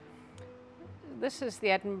This is the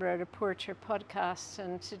Edinburgh Reporter podcast,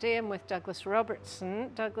 and today I'm with Douglas Robertson.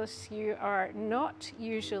 Douglas, you are not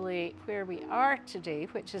usually where we are today,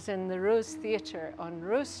 which is in the Rose Theatre on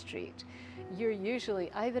Rose Street. You're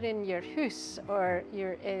usually either in your house or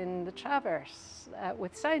you're in the Traverse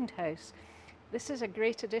with Soundhouse. This is a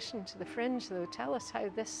great addition to the Fringe, though. Tell us how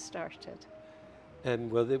this started.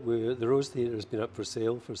 The Rose Theatre has been up for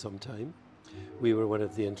sale for some time. We were one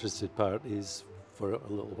of the interested parties for a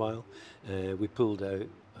little while. We pulled out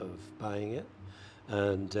of buying it,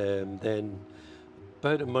 and then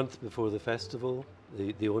about a month before the festival,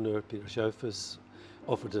 the owner, Peter Schaufus,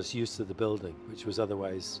 offered us use of the building, which was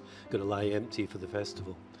otherwise going to lie empty for the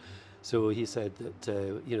festival. So he said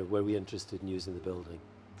that, were we interested in using the building?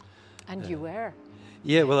 And you were?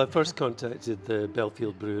 Yeah, well, I first contacted the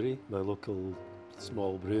Belfield Brewery, my local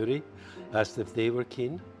small brewery, asked if they were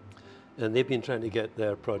keen. And they've been trying to get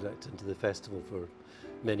their product into the festival for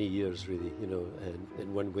many years, really,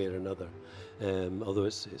 in one way or another. Although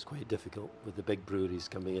it's quite difficult with the big breweries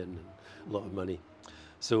coming in and a lot of money.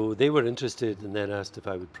 So they were interested and then asked if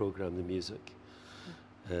I would program the music.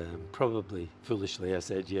 Probably foolishly, I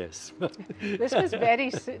said yes. This was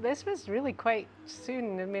this was really quite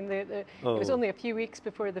soon. I mean, it was only a few weeks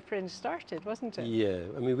before the Fringe started, wasn't it? Yeah,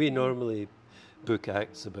 I mean, we normally book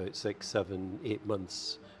acts about 6, 7, 8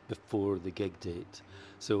 months before the gig date.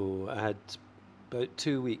 So I had about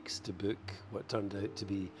 2 weeks to book what turned out to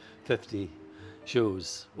be 50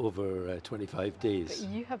 shows over 25 days. But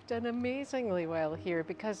you have done amazingly well here,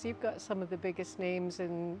 because you've got some of the biggest names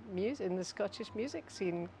in the Scottish music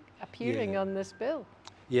scene appearing on this bill.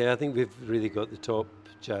 Yeah, I think we've really got the top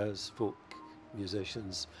jazz, folk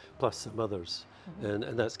musicians, plus some others. Mm-hmm.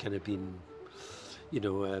 And that's kind of been,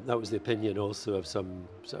 that was the opinion also of some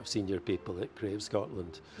sort of senior people at Creative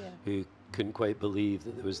Scotland who couldn't quite believe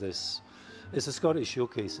that there was this. It's a Scottish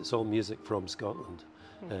showcase, it's all music from Scotland.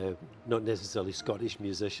 Not necessarily Scottish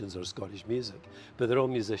musicians or Scottish music, but they're all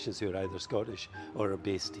musicians who are either Scottish or are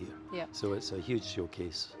based here. Yeah. So it's a huge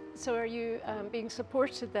showcase. So are you being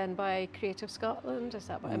supported then by Creative Scotland? Is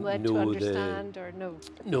that what I'm led to understand, or no?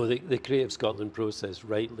 No, the Creative Scotland process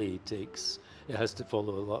rightly it has to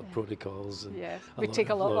follow a lot of protocols. And it would take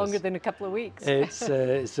a lot longer than a couple of weeks.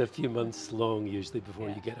 It's a few months long usually before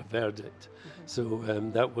you get a verdict. Mm-hmm. So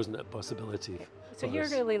that wasn't a possibility. So you're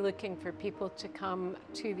really looking for people to come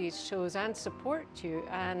to these shows and support you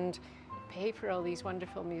and pay for all these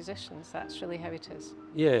wonderful musicians. That's really how it is.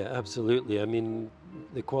 Yeah, absolutely. I mean,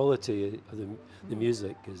 the quality of the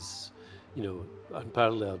music is,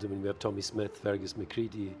 unparalleled. I mean, we have Tommy Smith, Fergus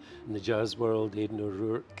McCready in the jazz world, Aidan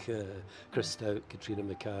O'Rourke, Chris Stout, Katrina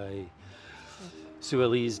Mackay, Sue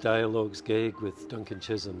Lee's Dialogues gig with Duncan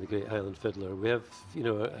Chisholm, the great Highland fiddler. We have,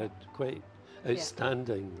 a quite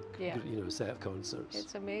outstanding, set of concerts.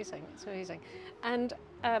 It's amazing. It's amazing. And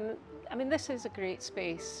this is a great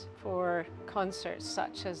space for concerts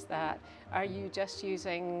such as that. Are you just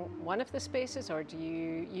using one of the spaces, or do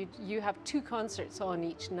you have 2 concerts on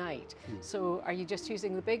each night? So are you just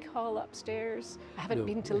using the big hall upstairs? I haven't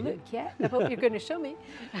been to look yet. I hope you're going to show me.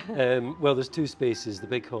 Well, there's 2 spaces. The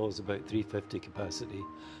big hall is about 350 capacity.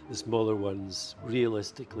 The smaller one's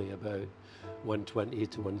realistically about 120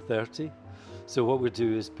 to 130. So what we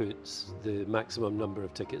do is put the maximum number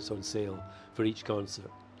of tickets on sale for each concert.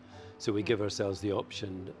 So we give ourselves the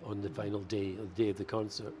option on the final day, or the day of the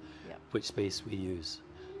concert, which space we use.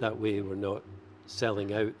 That way we're not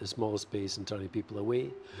selling out the small space and turning people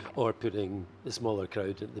away, or putting the smaller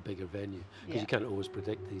crowd at the bigger venue, because you can't always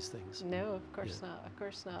predict these things. No, of course not. Of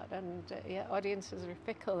course not. And audiences are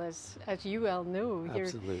fickle, as you well know.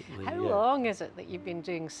 Absolutely. How long is it that you've been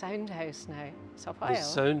doing Soundhouse now? It's a while. The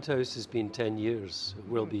Soundhouse has been 10 years. It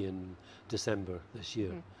will be in December this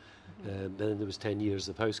year. Then there was 10 years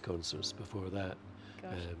of house concerts before that,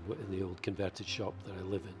 in the old converted shop that I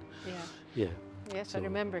live in. Yeah. Yes, so I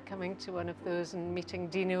remember coming to one of those and meeting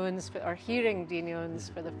Dean Owens, or hearing Dean Owens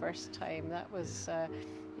for the first time. That was,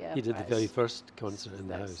 He did the very first concert in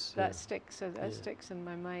the house. That sticks in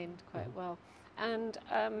my mind quite well. And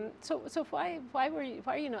so why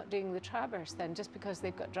are you not doing the Traverse then? Just because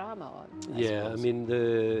they've got drama on? I suppose. I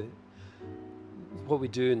mean what we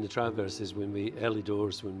do in the Traverse is early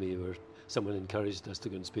doors, when someone encouraged us to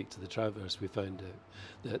go and speak to the Traverse, we found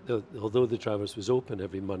out that although the Traverse was open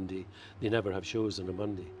every Monday, they never have shows on a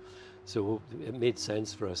Monday. So it made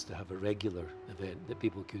sense for us to have a regular event that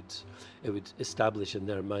it would establish in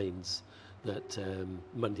their minds that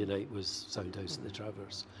Monday night was Soundhouse at the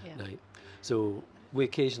Traverse night. So We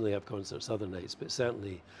occasionally have concerts other nights, but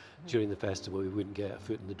certainly during the festival we wouldn't get a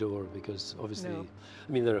foot in the door because obviously, No.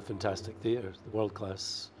 I mean, they're a fantastic theatre, the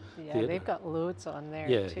world-class Yeah, theatre. they've got loads on there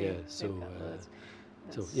Yeah, too. yeah. So, They've got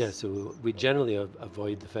loads. so we generally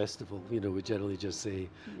avoid the festival. You know, we generally just say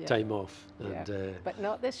Yeah. time off, Yeah. and But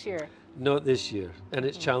not this year. not this year. And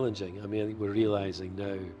it's challenging. I mean, I think we're realising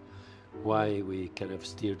now why we kind of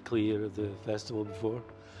steered clear of the festival before.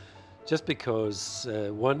 Just because,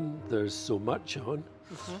 one, there's so much on.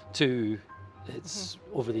 Two, it's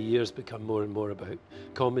over the years become more and more about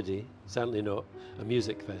comedy, certainly not a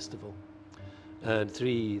music festival. And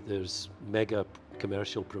three, there's mega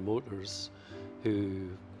commercial promoters who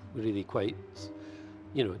really quite,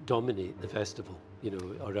 dominate the festival,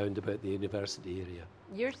 around about the university area.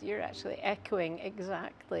 You're actually echoing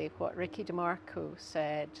exactly what Ricky DeMarco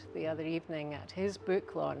said the other evening at his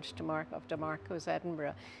book launch, of DeMarco's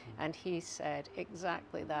Edinburgh, and he said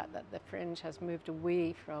exactly that the Fringe has moved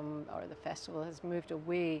away from, or the festival has moved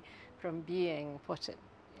away from being what it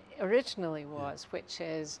originally was, which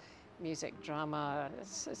is music, drama,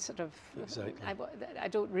 sort of, Exactly. I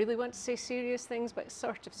don't really want to say serious things, but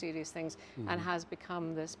sort of serious things, and has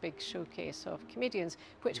become this big showcase of comedians,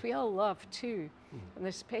 which we all love too. And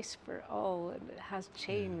there's space for all, and it has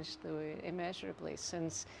changed though immeasurably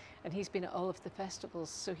since, and he's been at all of the festivals,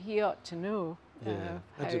 so he ought to know. Yeah,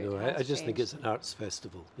 how I don't know. it has I just think changed. it's an arts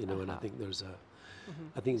festival, and I think there's a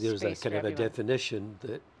Space kind for of a everyone. definition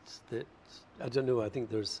that I don't know. I think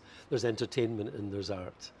there's entertainment and there's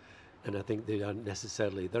art, and I think they aren't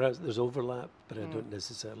necessarily there's overlap, but I don't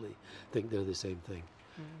necessarily think they're the same thing,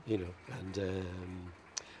 And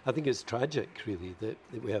I think it's tragic, really, that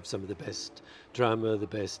we have some of the best drama, the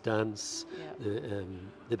best dance,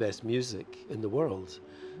 the best music in the world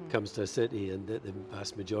comes to a city, and that the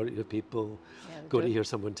vast majority of people go to hear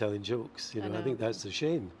someone telling jokes. I know. think that's a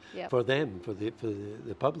shame Yep. for them, for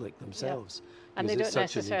the public themselves. And they because don't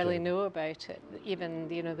it's such an necessarily incredible- know about it, even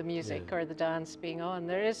the music or the dance being on.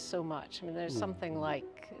 There is so much. I mean, there's something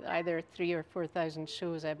like either 3,000 or 4,000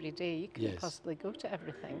 shows every day. You couldn't Yes. possibly go to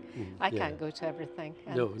everything. I yeah. can't go to everything.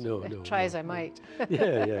 And No, try no, as I might.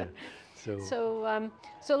 yeah.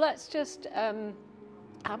 So let's just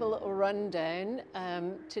have a little rundown.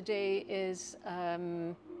 Today is.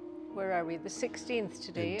 Where are we? The 16th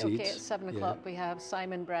today. Indeed, Okay, at 7 yeah. o'clock we have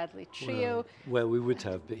Simon Bradley Trio. Well, we would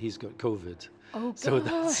have, but he's got COVID. Oh, So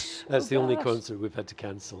gosh. that's the only gosh. concert we've had to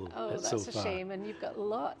cancel Oh, that's so a far. shame. And you've got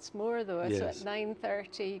lots more though. So at Yes.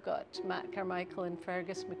 9:30 you've got Matt Carmichael and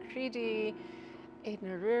Fergus McCready. Aidan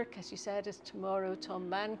O'Rourke, as you said, is tomorrow. Tom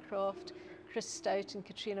Bancroft, Chris Stout and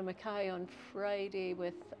Katrina Mackay on Friday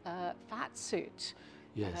with Fat Suit.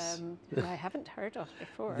 Yes. Who I haven't heard of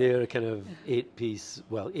before. They're a kind of 8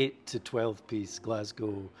 to 12 piece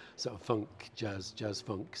Glasgow sort of funk, jazz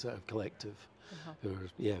funk sort of collective.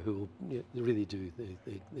 Who they really do.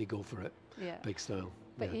 They go for it. Yeah. Big style.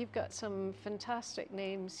 But yeah. you've got some fantastic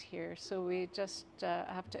names here, so we just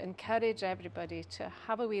have to encourage everybody to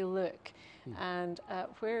have a wee look. And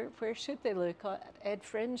where should they look? At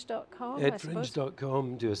edfringe.com?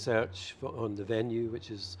 Edfringe.com, do a search on the venue,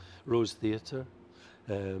 which is Rose Theatre.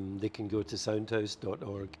 They can go to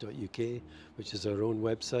soundhouse.org.uk, which is our own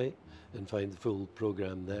website, and find the full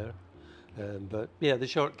programme there. But yeah, the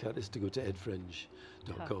shortcut is to go to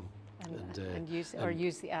edfringe.com. And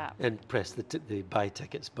use the app. And press the buy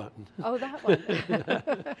tickets button. Oh, that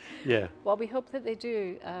one. Yeah. Well, we hope that they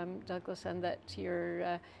do, Douglas, and that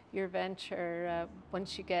your venture,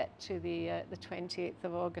 once you get to the 28th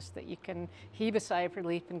of August, that you can heave a sigh of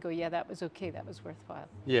relief and go, yeah, that was okay, that was worthwhile.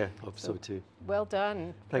 Yeah, hope so too. Well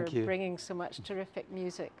done Thank for you. bringing so much terrific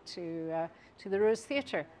music to the Rose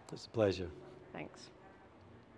Theatre. It's a pleasure. Thanks.